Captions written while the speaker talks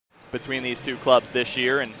between these two clubs this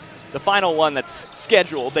year. And the final one that's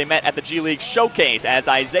scheduled, they met at the G League Showcase as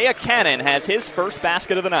Isaiah Canaan has his first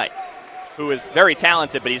basket of the night, who is very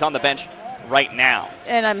talented, but he's on the bench right now.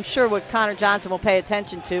 And I'm sure what Connor Johnson will pay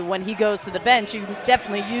attention to when he goes to the bench, you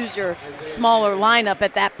definitely use your smaller lineup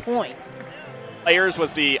at that point. Players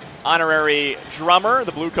was the honorary drummer,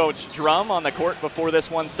 the Blue Coach drum on the court before this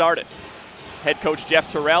one started. Head coach Jeff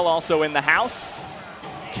Terrell also in the house.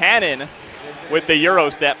 Canaan with the Euro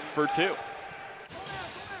step for two.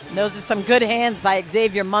 And those are some good hands by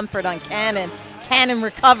Xavier Mumford on Canaan. Canaan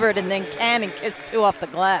recovered, and then Canaan kissed two off the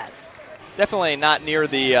glass. Definitely not near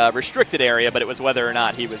the restricted area, but it was whether or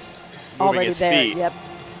not he was moving already his there, feet. Yep.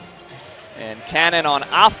 And Canaan on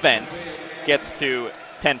offense gets to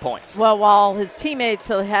 10 points. Well, while his teammates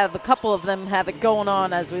will have a couple of them have it going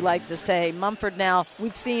on, as we like to say, Mumford now,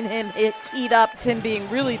 we've seen him heat up. It's him being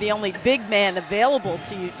really the only big man available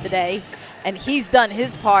to you today, and he's done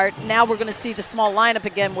his part. Now we're going to see the small lineup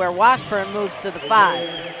again where Washburn moves to the 5.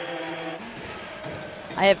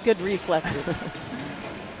 I have good reflexes.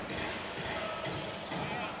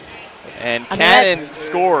 And Canaan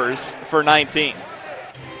scores for 19.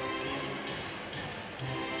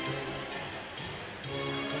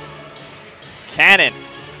 Canaan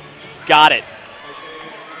got it.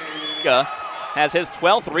 Has his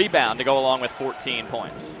 12th rebound to go along with 14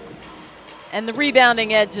 points. And the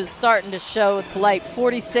rebounding edge is starting to show its light,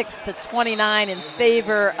 46-29 in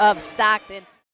favor of Stockton.